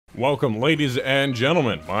Welcome, ladies and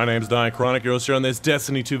gentlemen. My name's Dychronic, your host here on this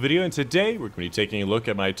Destiny 2 video, and today we're going to be taking a look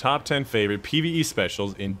at my top 10 favorite PvE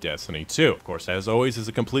specials in Destiny 2. Of course, as always, is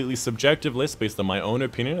a completely subjective list based on my own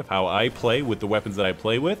opinion of how I play with the weapons that I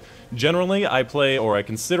play with. Generally, I play, or I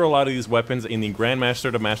consider a lot of these weapons in the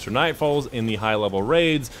Grandmaster to Master Nightfalls, in the high-level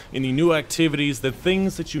raids, in the new activities, the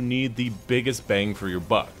things that you need the biggest bang for your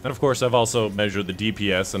buck. And of course, I've also measured the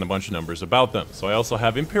DPS and a bunch of numbers about them, so I also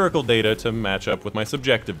have empirical data to match up with my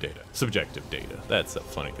subjective data. Subjective data. That's a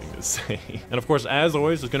funny thing to say. And of course, as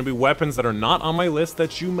always, there's going to be weapons that are not on my list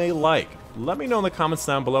that you may like. Let me know in the comments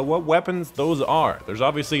down below what weapons those are. There's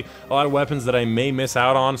obviously a lot of weapons that I may miss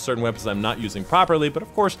out on, certain weapons I'm not using properly, but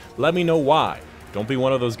of course, let me know why. Don't be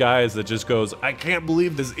one of those guys that just goes, I can't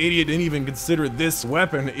believe this idiot didn't even consider this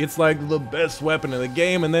weapon. It's like the best weapon in the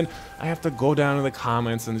game. And then I have to go down in the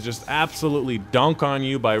comments and just absolutely dunk on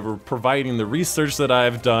you by providing the research that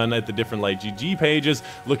I've done at the different like GG pages,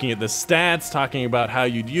 looking at the stats, talking about how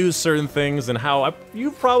you'd use certain things and how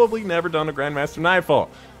you've probably never done a Grandmaster Nightfall.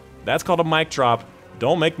 That's called a mic drop.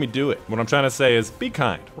 Don't make me do it. What I'm trying to say is be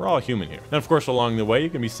kind. We're all human here. And of course, along the way, you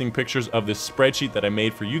can be seeing pictures of this spreadsheet that I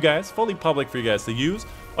made for you guys, fully public for you guys to use.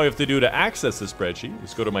 All you have to do to access this spreadsheet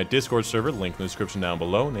is go to my Discord server, link in the description down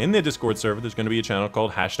below. And in the Discord server, there's going to be a channel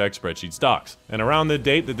called #SpreadsheetsDocs. And around the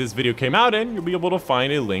date that this video came out in, you'll be able to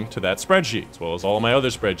find a link to that spreadsheet, as well as all my other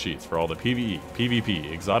spreadsheets for all the PvE,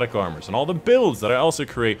 PvP, exotic armors, and all the builds that I also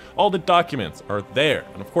create. All the documents are there.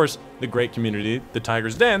 And of course, the great community, the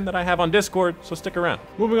Tiger's Den, that I have on Discord, so stick around.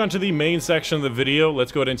 Moving on to the main section of the video,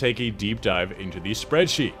 let's go ahead and take a deep dive into the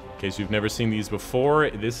spreadsheet. In case you've never seen these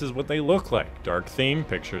before, this is what they look like. Dark theme,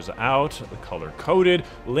 pictures out, color-coded,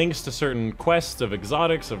 links to certain quests of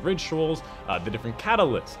exotics, of rituals, the different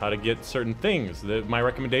catalysts, how to get certain things, my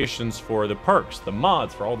recommendations for the perks, the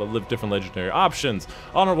mods for all the different legendary options,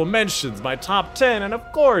 honorable mentions, my top 10, and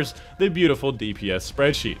of course, the beautiful DPS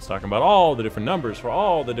spreadsheets, talking about all the different numbers for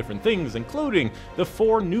all the different things, including the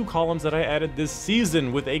 4 new columns that I added this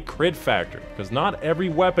season with a crit factor, because not every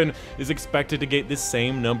weapon is expected to get the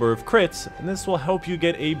same number of crits, and this will help you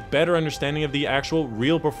get a better understanding of the actual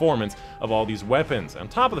real performance of all these weapons, on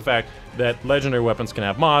top of the fact that legendary weapons can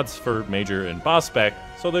have mods for major and boss spec,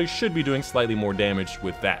 so they should be doing slightly more damage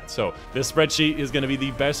with that. So this spreadsheet is going to be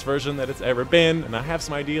the best version that it's ever been, and I have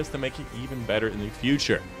some ideas to make it even better in the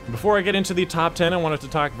future. Before I get into the top 10, I wanted to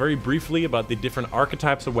talk very briefly about the different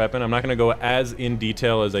archetypes of weapon. I'm not going to go as in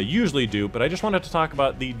detail as I usually do, but I just wanted to talk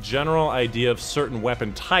about the general idea of certain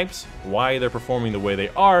weapon types, why they're performing the way they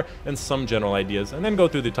are, and some general ideas, and then go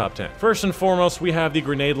through the top 10. First and foremost, we have the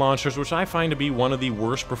grenade launchers, which I find to be one of the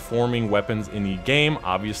worst performing weapons in the game.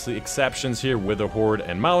 Obviously, exceptions here, Witherhoard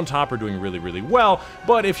and Mountaintop are doing really well,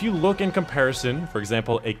 but if you look in comparison, for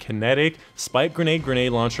example, a kinetic spike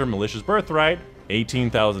grenade launcher, Malicious Birthright,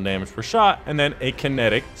 18,000 damage per shot, and then a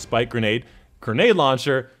kinetic spike grenade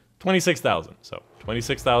launcher, 26,000. So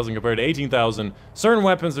 26,000 compared to 18,000. Certain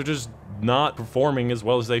weapons are just not performing as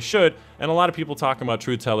well as they should, and a lot of people talking about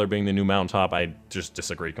Truth Teller being the new Mountaintop. I just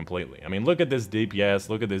disagree completely. I mean, look at this DPS,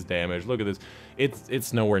 look at this damage, look at this.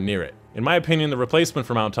 It's nowhere near it. In my opinion, the replacement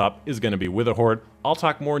for Mountaintop is going to be Witherhoard. I'll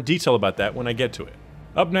talk more in detail about that when I get to it.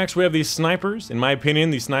 Up next, we have these snipers. In my opinion,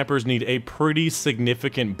 these snipers need a pretty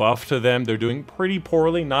significant buff to them. They're doing pretty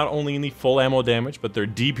poorly, not only in the full ammo damage, but their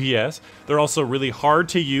DPS. They're also really hard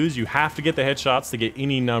to use. You have to get the headshots to get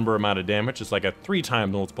any amount of damage. It's like a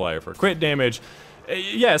 3-time multiplier for crit damage.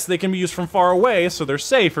 Yes, they can be used from far away, so they're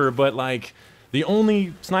safer, but like, the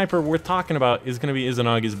only sniper worth talking about is going to be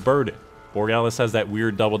Izanagi's Burden. Borealis has that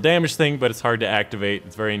weird double damage thing, but it's hard to activate.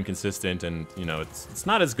 It's very inconsistent, and you know, it's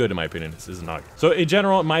not as good in my opinion as Izanagi. So in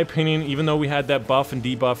general, in my opinion, even though we had that buff and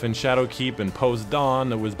debuff in Shadowkeep and Post Dawn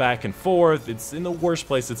that was back and forth, it's in the worst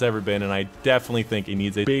place it's ever been, and I definitely think it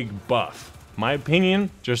needs a big buff. My opinion,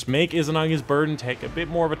 just make Izanagi's Burden take a bit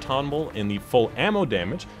more of a tumble in the full ammo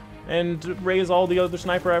damage, and raise all the other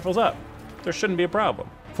sniper rifles up. There shouldn't be a problem.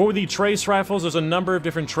 For the trace rifles, there's a number of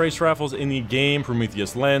different trace rifles in the game: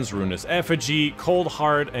 Prometheus Lens, Ruinous Effigy, Cold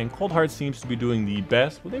Heart, and Cold Heart seems to be doing the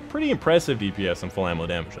best with a pretty impressive DPS and full ammo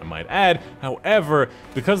damage, I might add. However,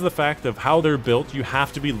 because of the fact of how they're built, you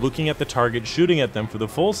have to be looking at the target, shooting at them for the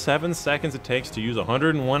full 7 seconds it takes to use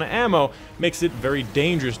 101 ammo, makes it very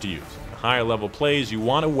dangerous to use. Higher level plays, you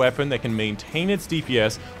want a weapon that can maintain its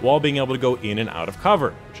DPS while being able to go in and out of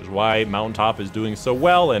cover, which is why Mountaintop is doing so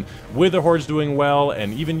well, and Witherhoard's doing well,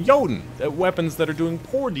 and even Jotun, weapons that are doing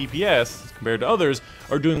poor DPS compared to others,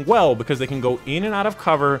 are doing well because they can go in and out of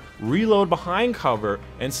cover, reload behind cover,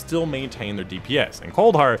 and still maintain their DPS. And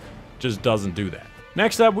Cold Heart just doesn't do that.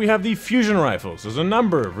 Next up, we have the fusion rifles. There's a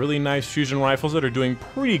number of really nice fusion rifles that are doing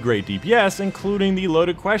pretty great DPS, including the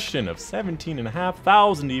loaded question of 17,500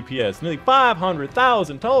 DPS, nearly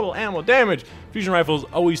 500,000 total ammo damage. Fusion rifles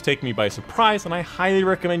always take me by surprise, and I highly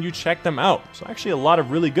recommend you check them out. So actually a lot of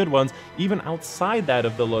really good ones, even outside that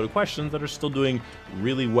of the loaded questions, that are still doing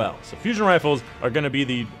really well. So fusion rifles are going to be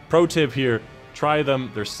the pro tip here. Try them.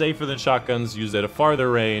 They're safer than shotguns, used at a farther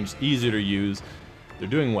range, easier to use. They're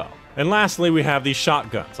doing well. And lastly, we have the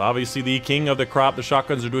shotguns. Obviously the king of the crop. The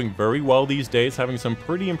shotguns are doing very well these days, having some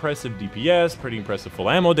pretty impressive DPS, pretty impressive full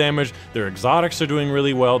ammo damage. Their exotics are doing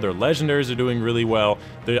really well. Their legendaries are doing really well.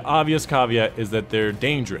 The obvious caveat is that they're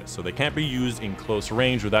dangerous, so they can't be used in close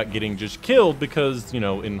range without getting just killed because, you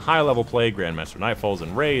know, in high level play, Grandmaster Nightfalls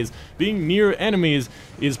and Raids, being near enemies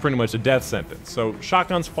is pretty much a death sentence. So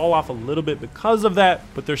shotguns fall off a little bit because of that,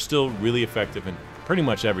 but they're still really effective in pretty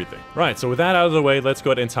much everything. Right, so with that out of the way, let's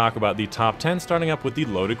go ahead and talk about the top 10, starting up with the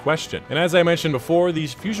loaded question. And as I mentioned before,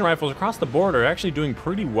 these fusion rifles across the board are actually doing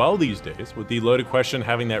pretty well these days, with the loaded question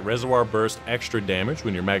having that reservoir burst extra damage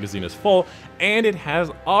when your magazine is full, and it has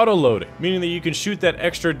auto loading, meaning that you can shoot that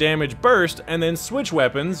extra damage burst and then switch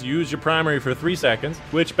weapons, use your primary for 3 seconds,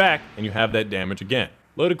 switch back, and you have that damage again.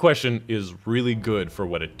 Loaded question is really good for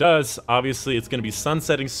what it does. Obviously, it's going to be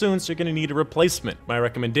sunsetting soon, so you're going to need a replacement. My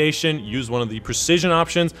recommendation, use one of the precision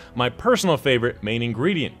options. My personal favorite, main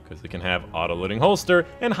ingredient, because it can have auto-loading holster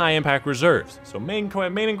and high-impact reserves. So main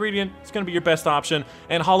ingredient is going to be your best option.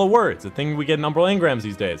 And hollow words, the thing we get in Umbral engrams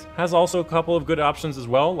these days, has also a couple of good options as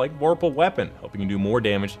well, like Vorpal Weapon, helping you do more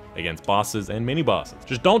damage against bosses and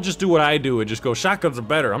mini-bosses. Don't just do what I do and just go, shotguns are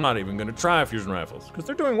better. I'm not even going to try fusion rifles, because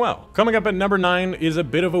they're doing well. Coming up at number 9 is a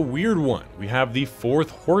bit of a weird one. We have the Fourth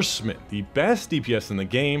Horseman, the best DPS in the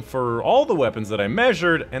game for all the weapons that I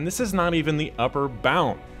measured, and this is not even the upper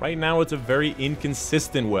bound. Right now, it's a very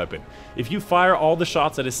inconsistent weapon. If you fire all the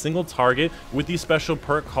shots at a single target with the special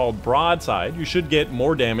perk called Broadside, you should get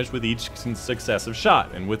more damage with each successive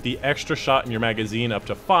shot. And with the extra shot in your magazine up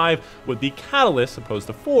to 5, with the Catalyst opposed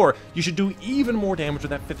to 4, you should do even more damage with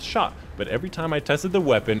that 5th shot. But every time I tested the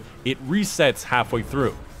weapon, it resets halfway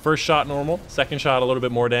through. First shot normal, second shot a little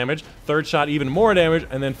bit more damage, third shot even more damage,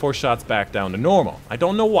 and then 4 shots back down to normal. I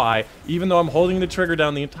don't know why, even though I'm holding the trigger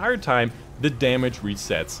down the entire time, the damage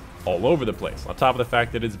resets all over the place. On top of the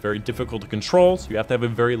fact that it's very difficult to control, so you have to have a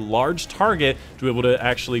very large target to be able to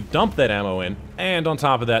actually dump that ammo in, and on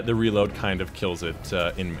top of that, the reload kind of kills it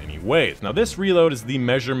in many ways. Now this reload is the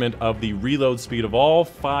measurement of the reload speed of all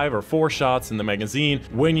 5 or 4 shots in the magazine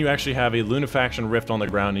when you actually have a Lunafaction Rift on the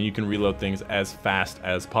ground and you can reload things as fast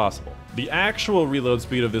as possible. The actual reload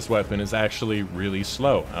speed of this weapon is actually really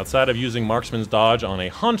slow. Outside of using Marksman's Dodge on a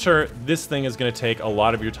Hunter, this thing is going to take a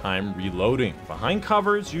lot of your time reloading. Behind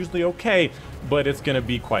cover, it's usually okay, but it's going to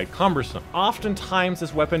be quite cumbersome. Oftentimes,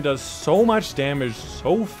 this weapon does so much damage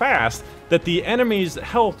so fast that the enemy's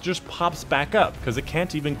health just pops back up because it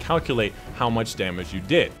can't even calculate how much damage you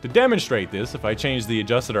did. To demonstrate this, if I change the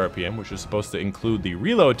adjusted RPM, which is supposed to include the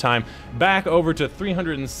reload time, back over to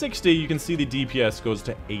 360, you can see the DPS goes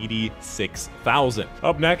to 86,000.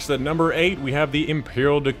 Up next at number 8, we have the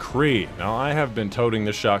Imperial Decree. Now, I have been toting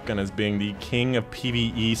the shotgun as being the king of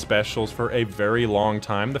PvE specials for a very long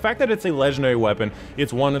time. The fact that it's a legendary weapon,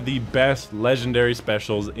 it's one of the best legendary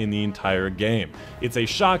specials in the entire game. It's a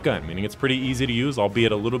shotgun, meaning it's pretty easy to use,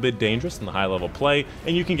 albeit a little bit dangerous in the high level play,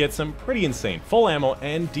 and you can get some pretty insane full ammo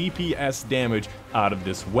and DPS damage out of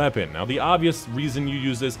this weapon. Now the obvious reason you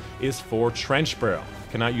use this is for Trench Barrel.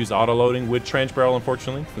 Cannot use auto loading with Trench Barrel,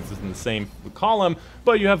 unfortunately, since it's in the same column,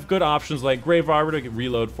 but you have good options like Grave Robber to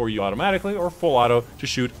reload for you automatically, or full auto to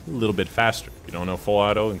shoot a little bit faster. If you don't know, full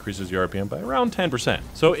auto increases your RPM by around 10%.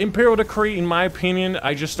 So Imperial Decree, in my opinion,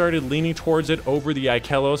 I just started leaning towards it over the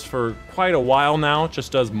Ikelos for quite a while now. It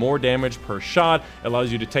just does more damage per shot,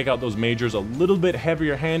 allows you to take out those majors a little bit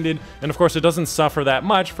heavier handed, and of course it doesn't suffer that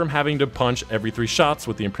much from having to punch every 3 shots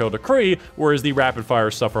with the Imperial Decree, whereas the rapid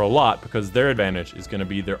fires suffer a lot because their advantage is going to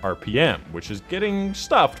be their RPM, which is getting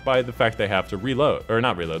stuffed by the fact they have to reload, or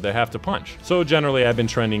not reload, they have to punch. So generally I've been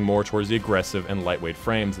trending more towards the aggressive and lightweight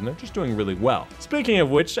frames, and they're just doing really well. Speaking of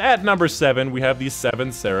which, at number 7 we have the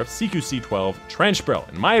 7 Seraph CQC-12 Trench Barrel.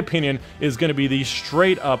 In my opinion, is going to be the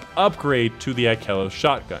straight up upgrade to the Ikelos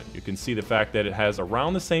shotgun. You can see the fact that it has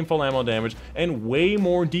around the same full ammo damage and way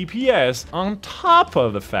more DPS, on top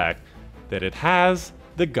of the fact that it has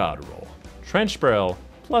the God Roll. Trench Barrel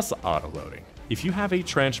plus auto loading. If you have a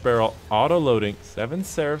Trench Barrel auto-loading 7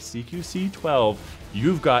 Seraph CQC-12,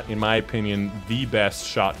 you've got, in my opinion, the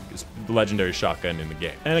best legendary shotgun in the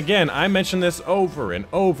game. And again, I mentioned this over and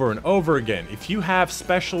over and over again. If you have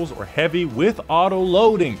specials or heavy with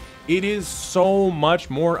auto-loading, it is so much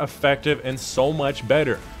more effective and so much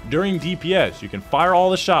better. During DPS, you can fire all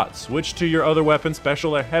the shots, switch to your other weapon,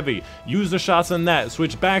 special or heavy, use the shots on that,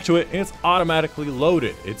 switch back to it, and it's automatically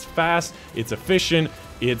loaded. It's fast, it's efficient,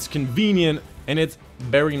 it's convenient, and it's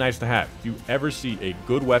very nice to have. If you ever see a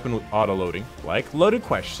good weapon with auto-loading, like Loaded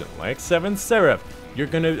Question, like Seven Seraph, you're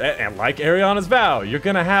gonna, and like Ariana's Vow, you're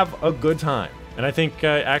gonna have a good time. And I think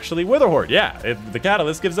actually Witherhoard, yeah, the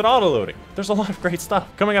Catalyst gives it auto-loading. There's a lot of great stuff.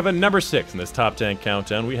 Coming up at number 6 in this top 10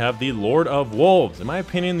 countdown, we have the Lord of Wolves. In my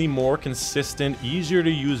opinion, the more consistent, easier to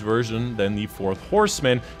use version than the Fourth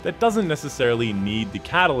Horseman that doesn't necessarily need the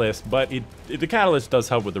Catalyst, but the Catalyst does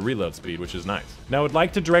help with the reload speed, which is nice. Now I'd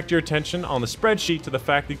like to direct your attention on the spreadsheet to the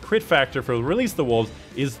fact the crit factor for Release the Wolves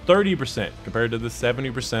is 30% compared to the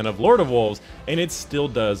 70% of Lord of Wolves, and it still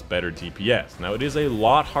does better DPS. Now it is a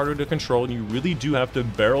lot harder to control, and you really do have to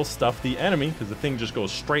barrel stuff the enemy because the thing just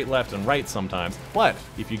goes straight left and right sometimes. But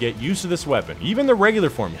if you get used to this weapon, even the regular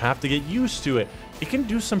form, you have to get used to it. It can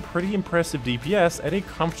do some pretty impressive DPS at a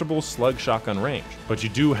comfortable slug shotgun range. But you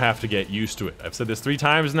do have to get used to it. I've said this 3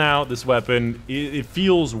 times now, this weapon, it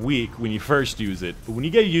feels weak when you first use it, but when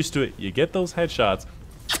you get used to it, you get those headshots,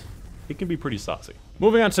 it can be pretty saucy.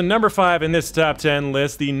 Moving on to number 5 in this top 10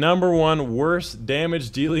 list, the number 1 worst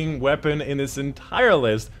damage dealing weapon in this entire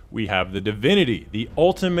list, we have the Divinity, the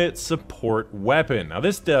ultimate support weapon. Now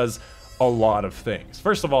this does a lot of things.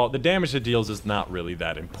 First of all, the damage it deals is not really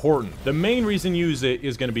that important. The main reason you use it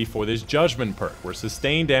is going to be for this Judgment perk, where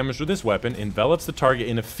sustained damage with this weapon envelops the target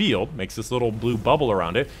in a field, makes this little blue bubble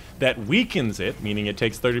around it, that weakens it, meaning it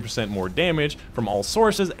takes 30% more damage from all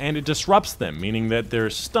sources, and it disrupts them, meaning that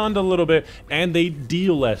they're stunned a little bit, and they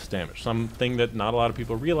deal less damage. Something that not a lot of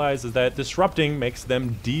people realize is that disrupting makes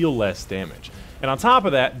them deal less damage. And on top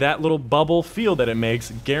of that, that little bubble field that it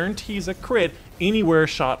makes guarantees a crit anywhere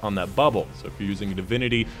shot on that bubble. So if you're using a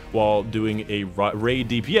Divinity while doing a raid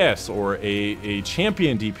DPS or a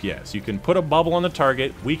champion DPS, you can put a bubble on the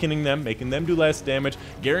target, weakening them, making them do less damage,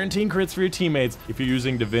 guaranteeing crits for your teammates. If you're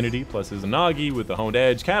using Divinity plus Izanagi with the Honed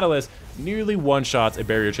Edge Catalyst, nearly one-shots a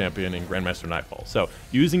barrier champion in Grandmaster Nightfall. So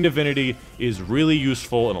using Divinity is really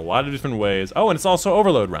useful in a lot of different ways. Oh, and it's also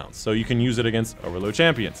overload rounds, so you can use it against overload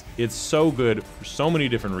champions. It's so good for so many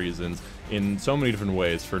different reasons, in so many different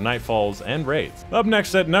ways for Nightfalls and raids. Up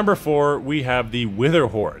next at number 4, we have the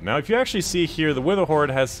Witherhoard. Now if you actually see here, the Witherhoard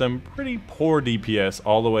has some pretty poor DPS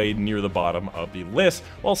all the way near the bottom of the list,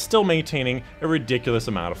 while still maintaining a ridiculous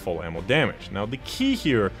amount of full ammo damage. Now the key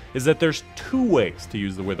here is that there's 2 ways to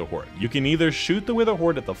use the Witherhoard. You can either shoot the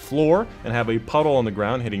Witherhoard at the floor and have a puddle on the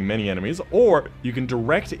ground hitting many enemies, or you can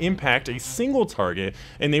direct impact a single target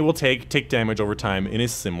and they will take tick damage over time in a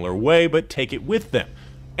similar way, but take it with them.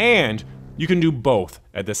 And you can do both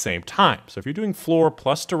at the same time. So if you're doing floor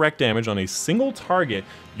plus direct damage on a single target,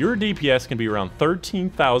 your DPS can be around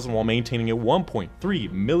 13,000 while maintaining a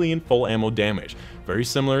 1.3 million full ammo damage. Very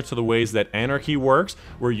similar to the ways that Anarchy works,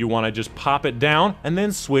 where you want to just pop it down and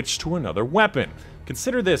then switch to another weapon.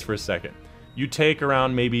 Consider this for a second. You take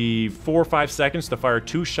around maybe 4 or 5 seconds to fire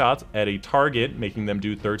 2 shots at a target, making them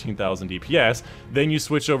do 13,000 DPS. Then you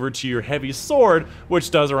switch over to your heavy sword,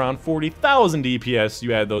 which does around 40,000 DPS.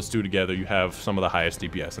 You add those 2 together, you have some of the highest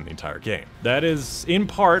DPS in the entire game. That is, in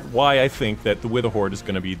part, why I think that the Witherhoard is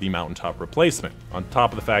going to be the mountaintop replacement. On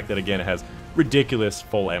top of the fact that, again, it has ridiculous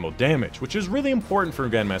full ammo damage, which is really important for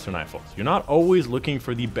Grandmaster Nightfalls. You're not always looking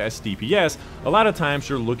for the best DPS. A lot of times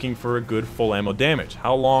you're looking for a good full ammo damage,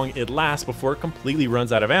 how long it lasts before it completely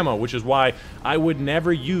runs out of ammo, which is why I would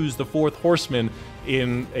never use the Fourth Horseman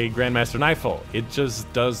in a Grandmaster Nightfall. It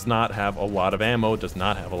just does not have a lot of ammo, does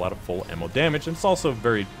not have a lot of full ammo damage, and it's also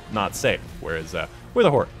very not safe, whereas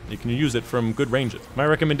Witherhoard, you can use it from good ranges. My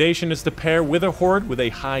recommendation is to pair Witherhoard with a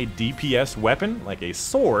high DPS weapon, like a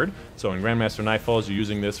sword. So in Grandmaster Nightfalls, you're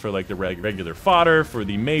using this for like the regular fodder, for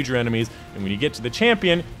the major enemies, and when you get to the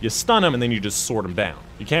champion, you stun them and then you just sword them down.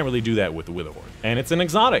 You can't really do that with the Witherhoard. And it's an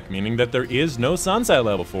exotic, meaning that there is no sunset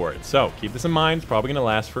level for it. So keep this in mind, it's probably gonna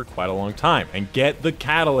last for quite a long time. And get the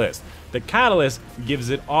Catalyst. The Catalyst gives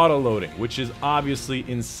it auto-loading, which is obviously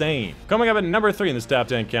insane. Coming up at number 3 in this top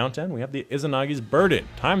 10 countdown, we have the Izanagi's Burden,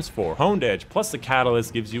 ×4 Honed Edge, plus the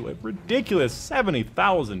Catalyst gives you a ridiculous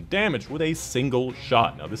 70,000 damage with a single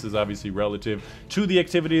shot. Now this is obviously relative to the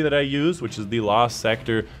activity that I use, which is the Lost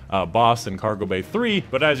Sector boss in Cargo Bay 3,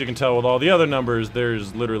 but as you can tell with all the other numbers,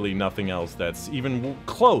 there's literally nothing else that's even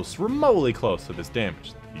close, remotely close to this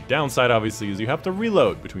damage. The downside obviously is you have to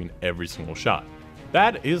reload between every single shot.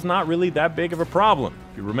 that is not really that big of a problem.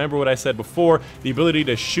 If you remember what I said before, the ability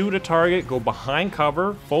to shoot a target, go behind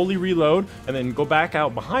cover, fully reload, and then go back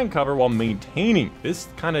out behind cover while maintaining this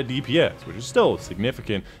kind of DPS, which is still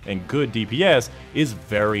significant and good DPS, is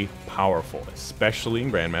very powerful, especially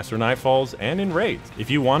in Grandmaster Nightfalls and in raids.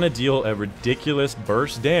 If you want to deal a ridiculous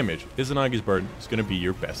burst damage, Izanagi's Burden is going to be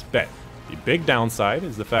your best bet. The big downside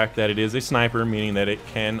is the fact that it is a sniper, meaning that it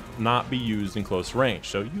cannot be used in close range.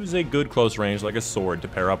 So use a good close range like a sword to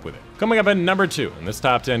pair up with it. Coming up at number 2 in this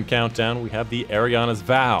top 10 countdown, we have the Ariana's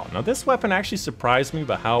Vow. Now this weapon actually surprised me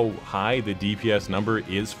by how high the DPS number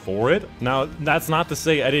is for it. Now that's not to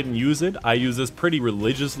say I didn't use it. I use this pretty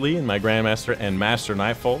religiously in my Grandmaster and Master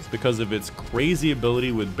Nightfalls because of its crazy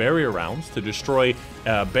ability with barrier rounds to destroy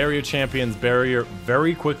barrier champion's barrier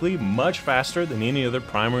very quickly, much faster than any other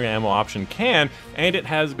primary ammo option can, and it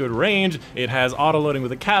has good range. It has auto loading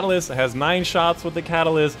with a catalyst. It has 9 shots with the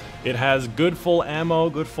catalyst. It has good full ammo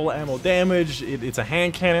damage. It's a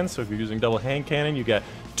hand cannon, so if you're using double hand cannon, you get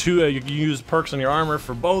 2. You can use perks on your armor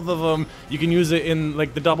for both of them. You can use it in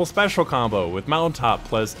like the double special combo with Mountaintop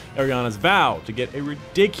plus Ariana's Vow to get a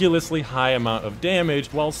ridiculously high amount of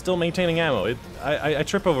damage while still maintaining ammo. I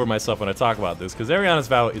trip over myself when I talk about this because Ariana's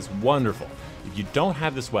Vow is wonderful. If you don't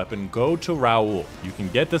have this weapon, go to Raoul. You can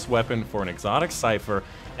get this weapon for an exotic cipher,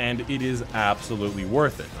 and it is absolutely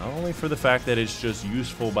worth it. Not only for the fact that it's just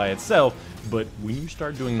useful by itself, but when you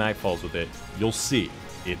start doing Nightfalls with it, you'll see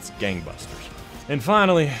it's gangbusters. And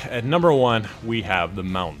finally, at number 1, we have the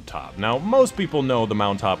Mountaintop. Now, most people know the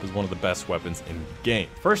Mountaintop is one of the best weapons in the game.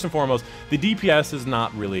 First and foremost, the DPS is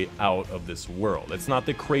not really out of this world. It's not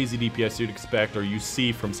the crazy DPS you'd expect or you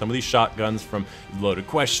see from some of these shotguns, from Loaded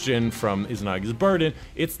Question, from Izanagi's Burden.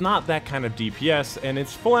 It's not that kind of DPS, and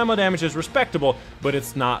its full ammo damage is respectable, but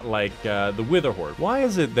it's not like the Wither Horde. Why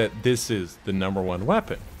is it that this is the number 1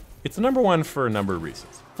 weapon? It's the number 1 for a number of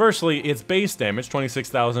reasons. Firstly, its base damage,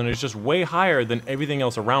 26,000, is just way higher than everything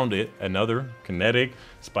else around it. Another kinetic,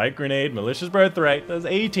 spike grenade, malicious birthright does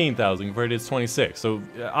 18,000 compared to its 26. So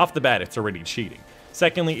off the bat, it's already cheating.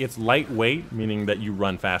 Secondly, it's lightweight, meaning that you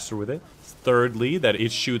run faster with it. Thirdly, that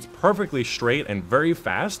it shoots perfectly straight and very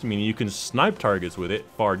fast, meaning you can snipe targets with it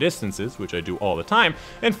far distances, which I do all the time.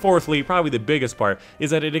 And fourthly, probably the biggest part,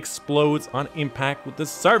 is that it explodes on impact with the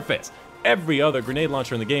surface. Every other grenade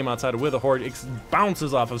launcher in the game outside of Wither Horde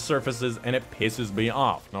bounces off of surfaces, and it pisses me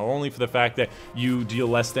off. Not only for the fact that you deal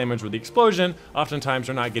less damage with the explosion, oftentimes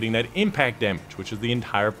you're not getting that impact damage, which is the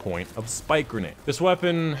entire point of Spike Grenade. This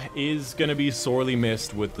weapon is going to be sorely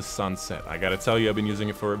missed with the sunset. I gotta tell you, I've been using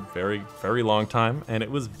it for a very, very long time, and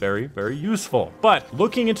it was very, very useful. But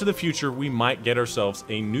looking into the future, we might get ourselves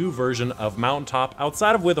a new version of Mountaintop.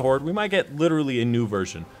 Outside of Wither Horde, we might get literally a new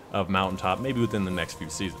version of Mountaintop, maybe within the next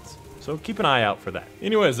few seasons. So keep an eye out for that.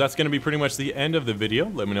 Anyways, that's going to be pretty much the end of the video.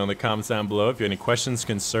 Let me know in the comments down below if you have any questions,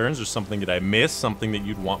 concerns, or something that I missed, something that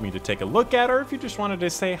you'd want me to take a look at, or if you just wanted to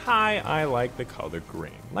say, hi, I like the color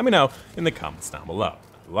green. Let me know in the comments down below.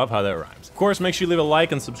 Love how that rhymes. Of course, make sure you leave a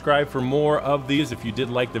like and subscribe for more of these. If you did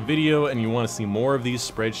like the video and you want to see more of these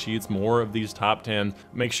spreadsheets, more of these top 10,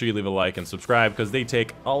 make sure you leave a like and subscribe because they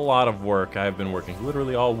take a lot of work. I've been working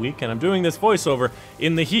literally all week, and I'm doing this voiceover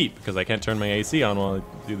in the heat because I can't turn my AC on while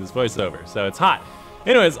I do this voiceover, so it's hot.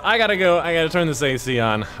 Anyways, I gotta go. I gotta turn this AC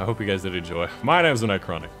on. I hope you guys did enjoy. My name's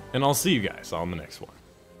Dychronic, and I'll see you guys on the next one.